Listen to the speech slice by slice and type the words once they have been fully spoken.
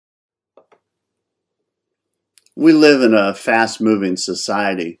We live in a fast-moving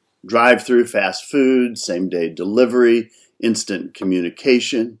society. Drive-through fast food, same-day delivery, instant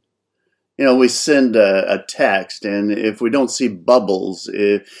communication. We send a text, and if we don't see bubbles,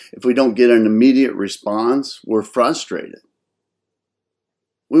 if we don't get an immediate response, we're frustrated.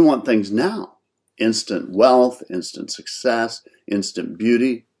 We want things now. Instant wealth, instant success, instant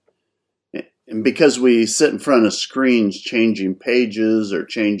beauty. And because we sit in front of screens changing pages or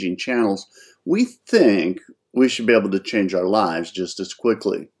changing channels, we think we should be able to change our lives just as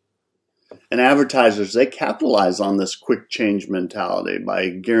quickly. And advertisers, they capitalize on this quick change mentality by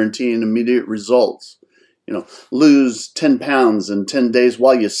guaranteeing immediate results. Lose 10 pounds in 10 days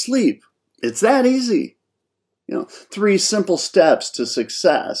while you sleep. It's that easy. 3 simple steps to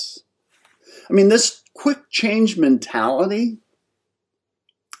success. This quick change mentality,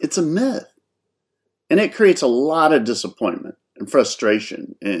 it's a myth. And it creates a lot of disappointment and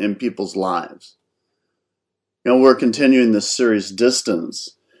frustration in people's lives. We're continuing this series,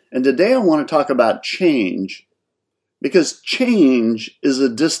 Distance. And today I want to talk about change, because change is a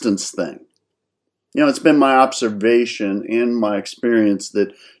distance thing. It's been my observation and my experience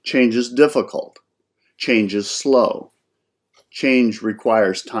that change is difficult. Change is slow. Change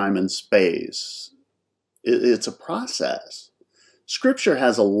requires time and space. It's a process. Scripture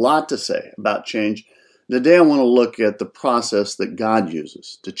has a lot to say about change. Today I want to look at the process that God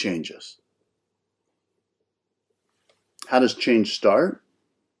uses to change us. How does change start?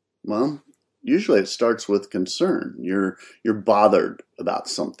 Well, usually it starts with concern. You're bothered about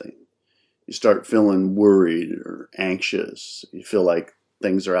something. You start feeling worried or anxious. You feel like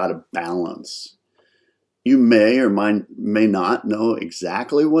things are out of balance. You may or may not know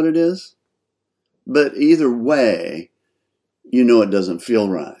exactly what it is, but either way, it doesn't feel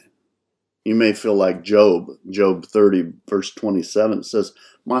right. You may feel like Job 30, verse 27 says,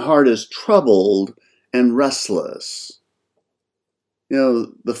 "My heart is troubled and restless."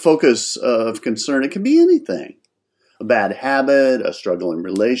 The focus of concern, it can be anything. A bad habit, a struggling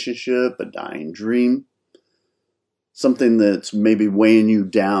relationship, a dying dream. Something that's maybe weighing you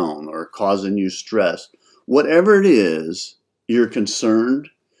down or causing you stress. Whatever it is, you're concerned.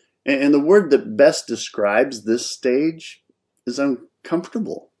 And the word that best describes this stage is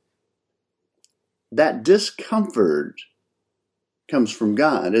uncomfortable. That discomfort comes from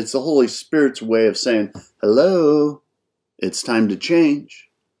God. It's the Holy Spirit's way of saying, hello, it's time to change.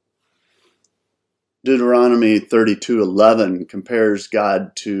 Deuteronomy 32:11 compares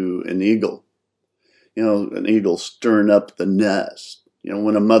God to an eagle. An eagle stirring up the nest.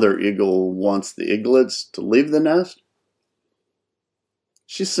 When a mother eagle wants the eaglets to leave the nest,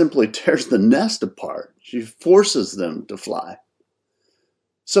 she simply tears the nest apart. She forces them to fly.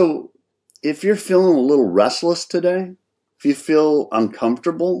 So if you're feeling a little restless today, if you feel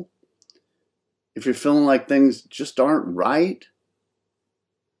uncomfortable, if you're feeling like things just aren't right,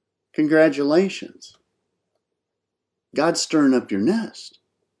 congratulations. God's stirring up your nest.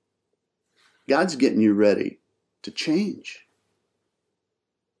 God's getting you ready to change.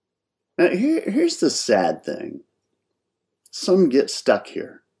 Now, here's the sad thing. Some get stuck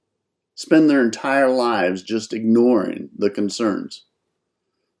here, spend their entire lives just ignoring the concerns.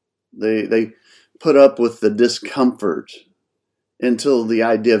 They put up with the discomfort until the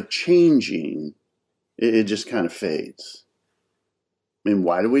idea of changing, it just kind of fades.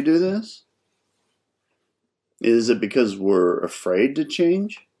 Why do we do this? Is it because we're afraid to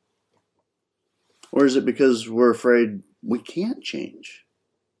change? Or is it because we're afraid we can't change?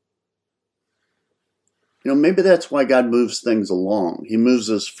 Maybe that's why God moves things along. He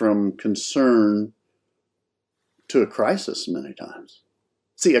moves us from concern to a crisis many times.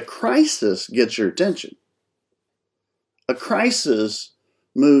 See, a crisis gets your attention. A crisis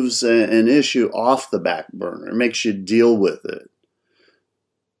moves an issue off the back burner. It makes you deal with it.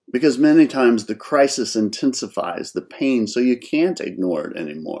 Because many times the crisis intensifies the pain, so you can't ignore it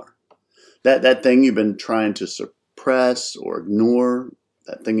anymore. That thing you've been trying to suppress or ignore,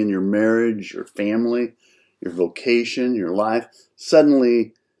 that thing in your marriage, your family, your vocation, your life,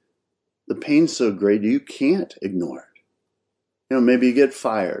 suddenly the pain's so great you can't ignore it. Maybe you get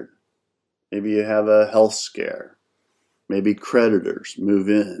fired. Maybe you have a health scare. Maybe creditors move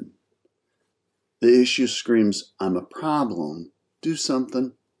in. The issue screams, I'm a problem. Do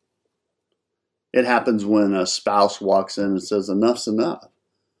something. It happens when a spouse walks in and says, enough's enough.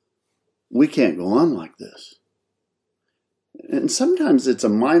 We can't go on like this. And sometimes it's a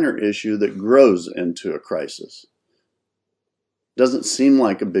minor issue that grows into a crisis. Doesn't seem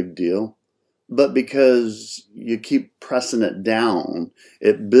like a big deal, but because you keep pressing it down,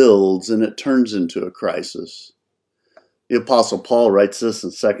 it builds and it turns into a crisis. The Apostle Paul writes this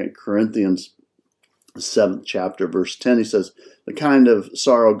in 2 Corinthians 7th chapter, verse 10, he says, the kind of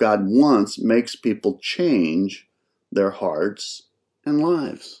sorrow God wants makes people change their hearts and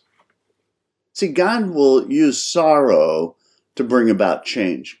lives. See, God will use sorrow to bring about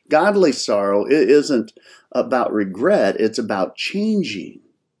change. Godly sorrow isn't about regret, it's about changing.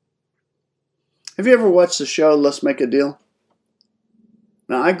 Have you ever watched the show Let's Make a Deal?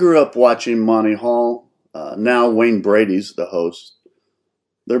 Now, I grew up watching Monty Hall. Now Wayne Brady's the host.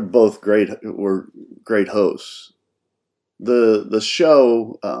 They're both were great hosts. The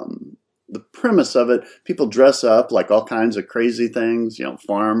show, the premise of it, people dress up like all kinds of crazy things,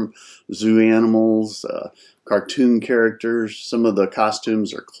 farm, zoo animals, cartoon characters. Some of the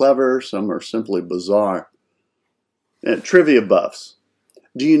costumes are clever, some are simply bizarre. And trivia buffs.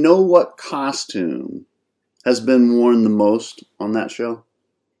 Do you know what costume has been worn the most on that show?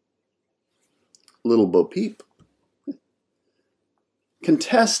 Little Bo Peep.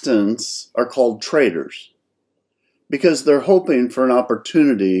 Contestants are called traders because they're hoping for an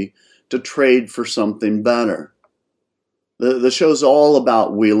opportunity to trade for something better. The show's all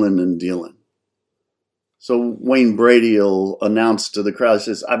about wheeling and dealing. So Wayne Brady will announce to the crowd, he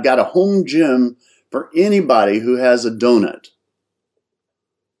says, I've got a home gym for anybody who has a donut.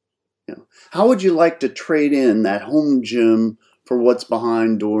 How would you like to trade in that home gym for what's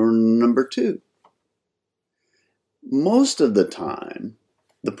behind door number 2? Most of the time,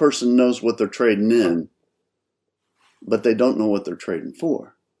 the person knows what they're trading in, but they don't know what they're trading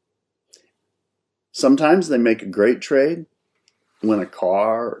for. Sometimes they make a great trade, win a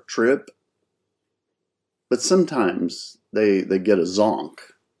car or trip, but sometimes they get a zonk,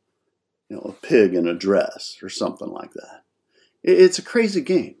 a pig in a dress or something like that. It's a crazy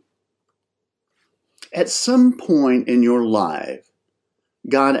game. At some point in your life,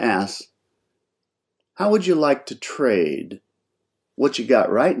 God asks, how would you like to trade what you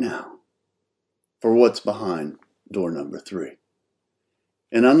got right now for what's behind door number 3?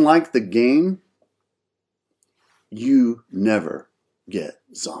 And unlike the game, you never get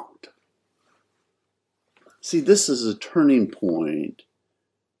zonked. See, this is a turning point,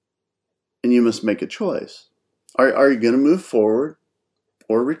 and you must make a choice. Are you going to move forward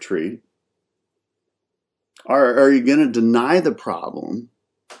or retreat? Are you going to deny the problem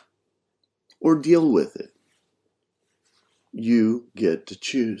or deal with it? You get to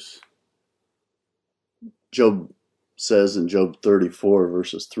choose. Job says in Job 34,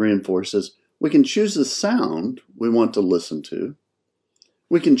 verses 3 and 4, says, we can choose the sound we want to listen to.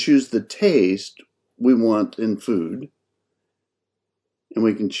 We can choose the taste we want in food. And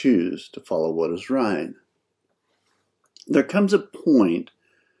we can choose to follow what is right. There comes a point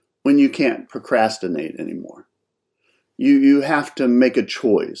when you can't procrastinate anymore. You have to make a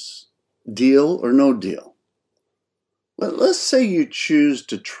choice, deal or no deal. Let's say you choose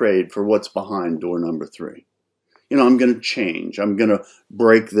to trade for what's behind door number 3. I'm going to change. I'm going to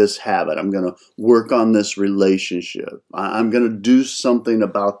break this habit. I'm going to work on this relationship. I'm going to do something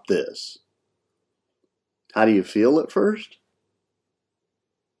about this. How do you feel at first?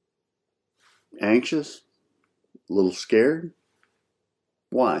 Anxious? A little scared?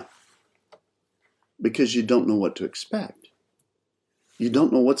 Why? Because you don't know what to expect. You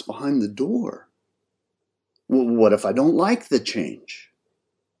don't know what's behind the door. Well, what if I don't like the change?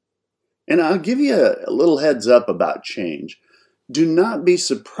 And I'll give you a little heads up about change. Do not be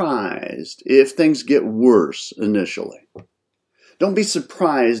surprised if things get worse initially. Don't be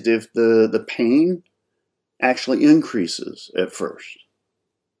surprised if the pain actually increases at first.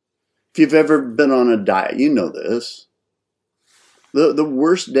 If you've ever been on a diet, you know this. The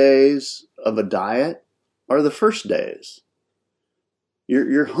worst days of a diet are the first days.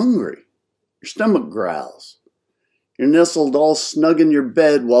 You're hungry. Your stomach growls. You're nestled all snug in your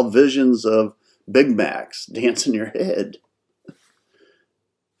bed while visions of Big Macs dance in your head.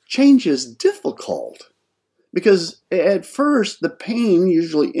 Change is difficult because at first the pain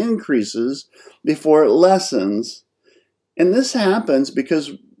usually increases before it lessens. And this happens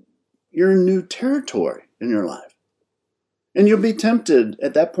because you're in new territory in your life. And you'll be tempted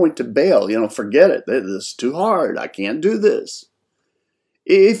at that point to bail. Forget it. This is too hard. I can't do this.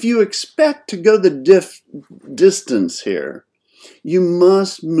 If you expect to go the distance here, you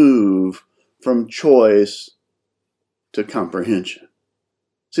must move from choice to comprehension.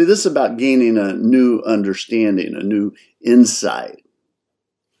 See, this is about gaining a new understanding, a new insight.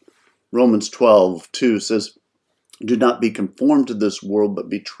 Romans 12:2 says, do not be conformed to this world, but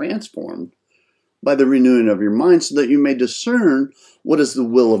be transformed by the renewing of your mind so that you may discern what is the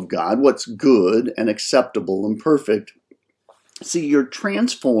will of God, what's good and acceptable and perfect. See, you're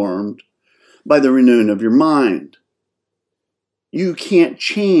transformed by the renewing of your mind. You can't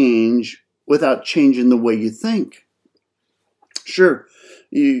change without changing the way you think. Sure,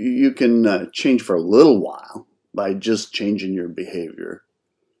 you can change for a little while by just changing your behavior,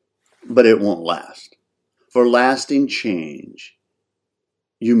 but it won't last. For lasting change,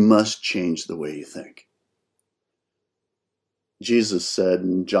 you must change the way you think. Jesus said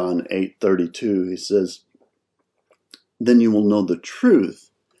in John 8:32, he says, "Then you will know the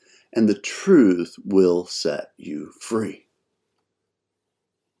truth, and the truth will set you free."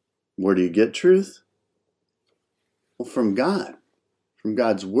 Where do you get truth? Well, from God, from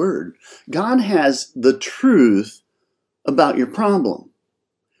God's Word. God has the truth about your problem.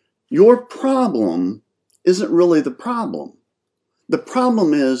 Your problem isn't really the problem. The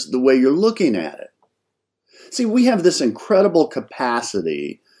problem is the way you're looking at it. See, we have this incredible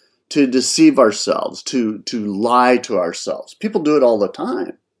capacity to deceive ourselves, to lie to ourselves. People do it all the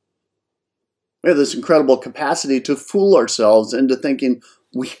time. We have this incredible capacity to fool ourselves into thinking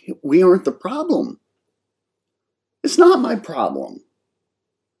we aren't the problem. It's not my problem.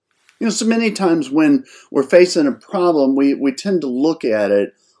 So many times when we're facing a problem, we tend to look at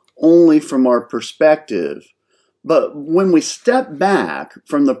it only from our perspective. But when we step back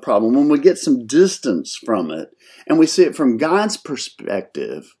from the problem, when we get some distance from it, and we see it from God's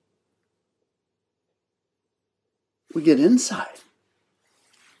perspective, we get insight.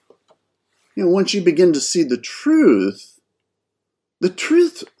 Once you begin to see the truth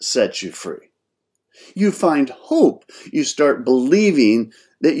sets you free. You find hope. You start believing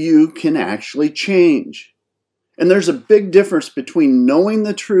that you can actually change. And there's a big difference between knowing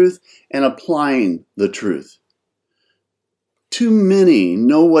the truth and applying the truth. Too many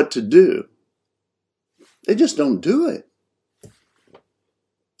know what to do. They just don't do it.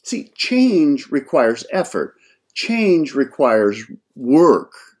 See, change requires effort. Change requires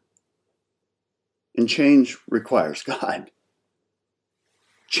work. And change requires God.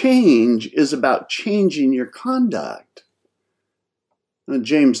 Change is about changing your conduct. In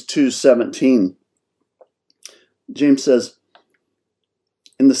James 2:17, James says,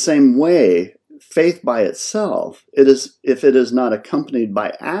 "In the same way, faith by itself, if it is not accompanied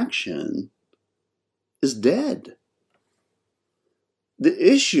by action, is dead." The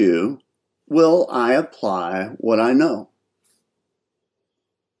issue, will I apply what I know?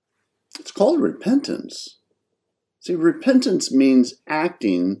 It's called repentance. See, repentance means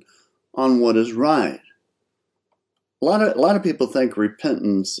acting on what is right. A lot of people think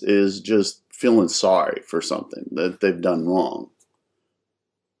repentance is just feeling sorry for something that they've done wrong.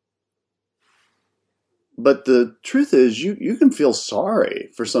 But the truth is, you can feel sorry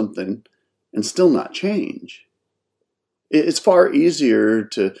for something and still not change. It's far easier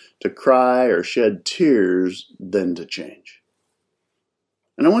to cry or shed tears than to change.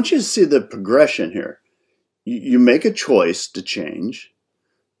 And I want you to see the progression here. You make a choice to change.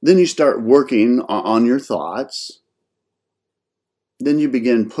 Then you start working on your thoughts. Then you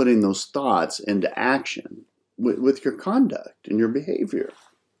begin putting those thoughts into action with your conduct and your behavior.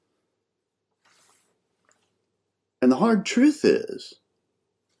 And the hard truth is,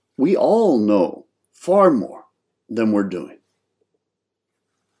 we all know far more than we're doing.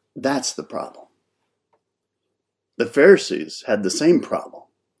 That's the problem. The Pharisees had the same problem.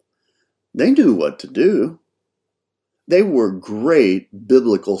 They knew what to do. They were great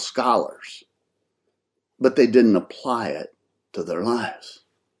biblical scholars, but they didn't apply it to their lives.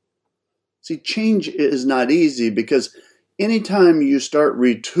 See, change is not easy because anytime you start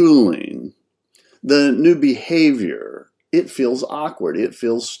retooling the new behavior, it feels awkward. It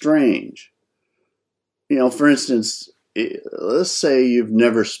feels strange. For instance, let's say you've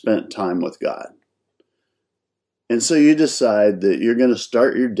never spent time with God. And so you decide that you're going to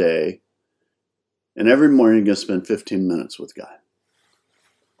start your day, and every morning you're going to spend 15 minutes with God.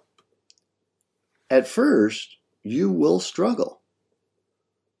 At first, you will struggle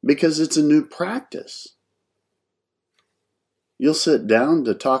because it's a new practice. You'll sit down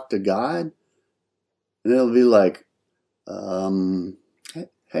to talk to God, and it'll be like,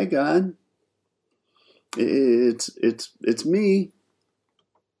 hey God, it's me,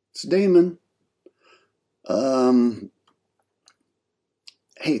 it's Damon.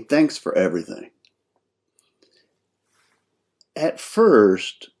 Hey, thanks for everything. At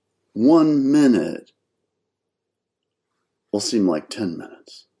first, 1 minute will seem like 10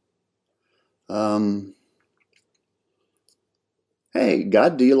 minutes. Hey,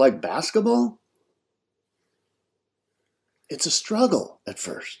 God, do you like basketball? It's a struggle at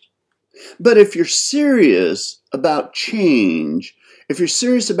first. But if you're serious about change, if you're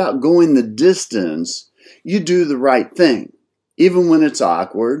serious about going the distance, you do the right thing. Even when it's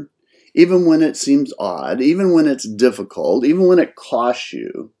awkward, even when it seems odd, even when it's difficult, even when it costs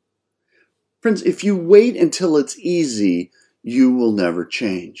you, Friends, if you wait until it's easy, you will never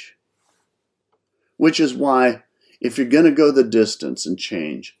change. Which is why, if you're going to go the distance and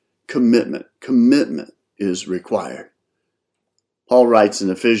change, commitment is required. Paul writes in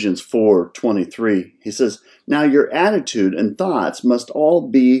Ephesians 4:23, he says, "Now your attitude and thoughts must all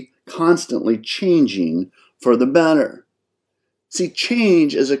be constantly changing for the better." See,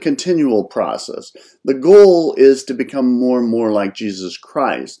 change is a continual process. The goal is to become more and more like Jesus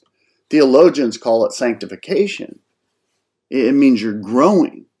Christ. Theologians call it sanctification. It means you're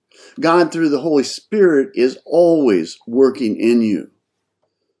growing. God, through the Holy Spirit, is always working in you.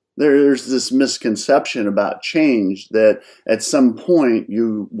 There's this misconception about change that at some point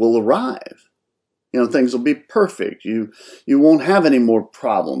you will arrive. Things will be perfect. You won't have any more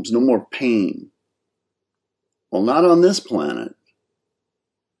problems, no more pain. Well, not on this planet.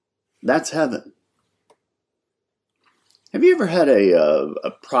 That's heaven. Have you ever had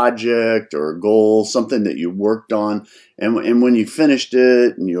a project or a goal, something that you worked on, and when you finished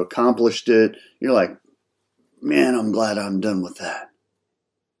it and you accomplished it, you're like, man, I'm glad I'm done with that.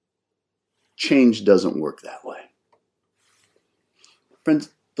 Change doesn't work that way. Friends,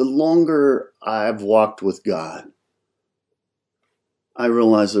 the longer I've walked with God, I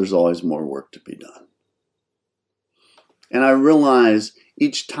realize there's always more work to be done. And I realize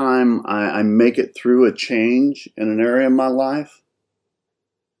each time I make it through a change in an area of my life,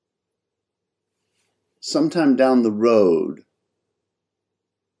 sometime down the road,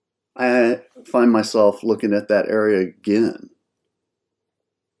 I find myself looking at that area again.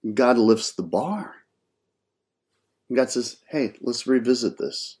 God lifts the bar. God says, hey, let's revisit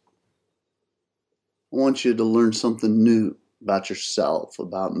this. I want you to learn something new about yourself,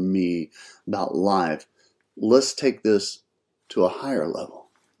 about me, about life. Let's take this to a higher level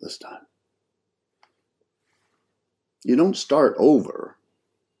this time. You don't start over.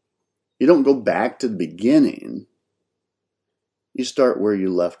 You don't go back to the beginning. You start where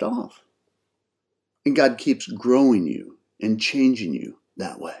you left off. And God keeps growing you and changing you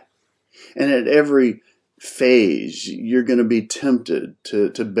that way. And at every phase, you're going to be tempted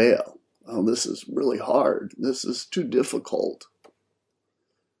to bail. Oh, this is really hard. This is too difficult.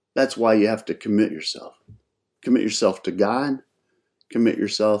 That's why you have to commit yourself. Commit yourself to God. Commit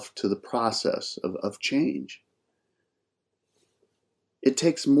yourself to the process of change. It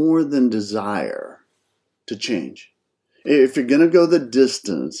takes more than desire to change. If you're going to go the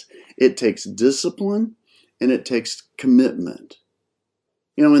distance, it takes discipline and it takes commitment.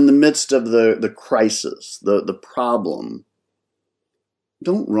 In the midst of the crisis, the problem,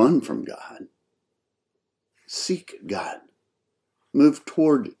 don't run from God. Seek God. Move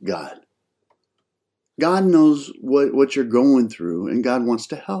toward God. God knows what you're going through, and God wants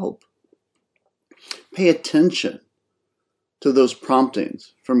to help. Pay attention to those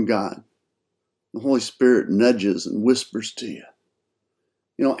promptings from God. The Holy Spirit nudges and whispers to you.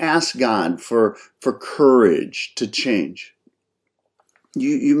 Ask God for courage to change.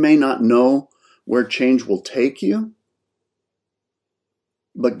 You may not know where change will take you,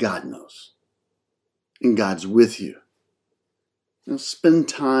 but God knows. And God's with you. Spend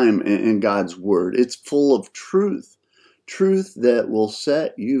time in God's Word. It's full of truth. Truth that will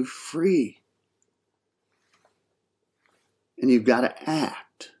set you free. And you've got to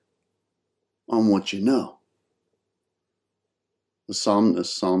act on what you know. The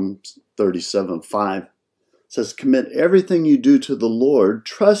psalmist, Psalm 37:5, says, commit everything you do to the Lord.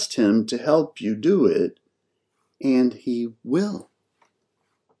 Trust Him to help you do it, and He will.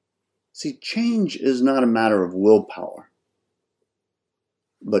 See, change is not a matter of willpower,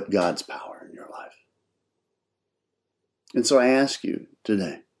 but God's power in your life. And so I ask you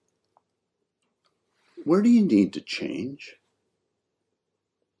today, where do you need to change?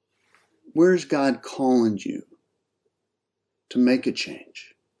 Where's God calling you to make a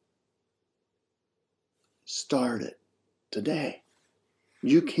change? Start it today.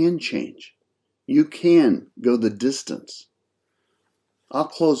 You can change. You can go the distance. I'll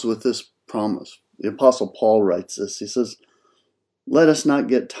close with this promise. The Apostle Paul writes this. He says, let us not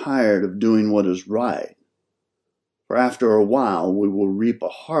get tired of doing what is right, for after a while we will reap a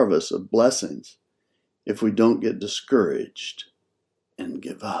harvest of blessings if we don't get discouraged and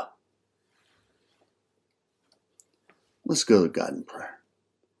give up. Let's go to God in prayer.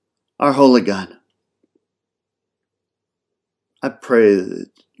 Our holy God, I pray that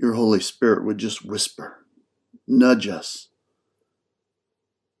your Holy Spirit would just whisper, nudge us,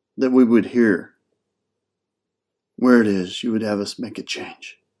 that we would hear where it is you would have us make a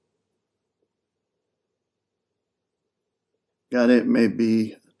change. God, it may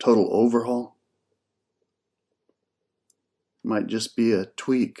be a total overhaul. It might just be a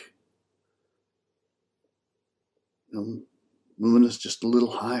tweak moving us just a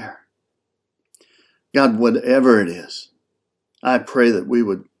little higher. God, whatever it is, I pray that we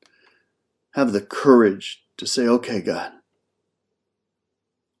would have the courage to say, okay, God,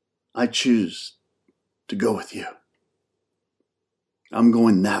 I choose to go with you. I'm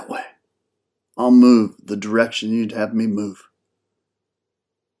going that way. I'll move the direction you'd have me move.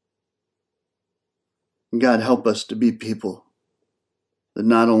 And God, help us to be people that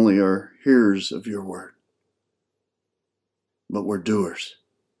not only are hearers of your word, but we're doers.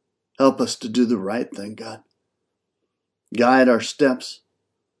 Help us to do the right thing, God. Guide our steps.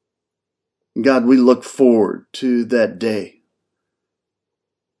 God, we look forward to that day,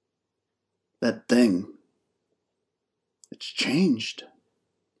 that thing that's changed.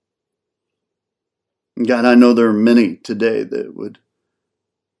 And God, I know there are many today that would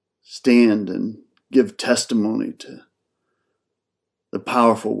stand and give testimony to the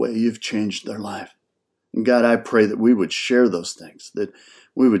powerful way you've changed their life. And God, I pray that we would share those things, that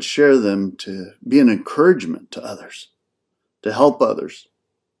we would share them to be an encouragement to others, to help others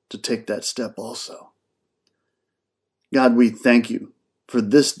to take that step also. God, we thank you for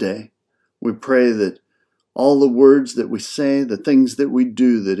this day. We pray that all the words that we say, the things that we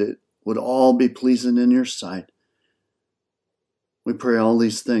do, that it would all be pleasing in your sight. We pray all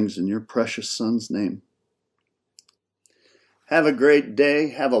these things in your precious Son's name. Have a great day.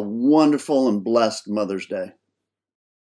 Have a wonderful and blessed Mother's Day.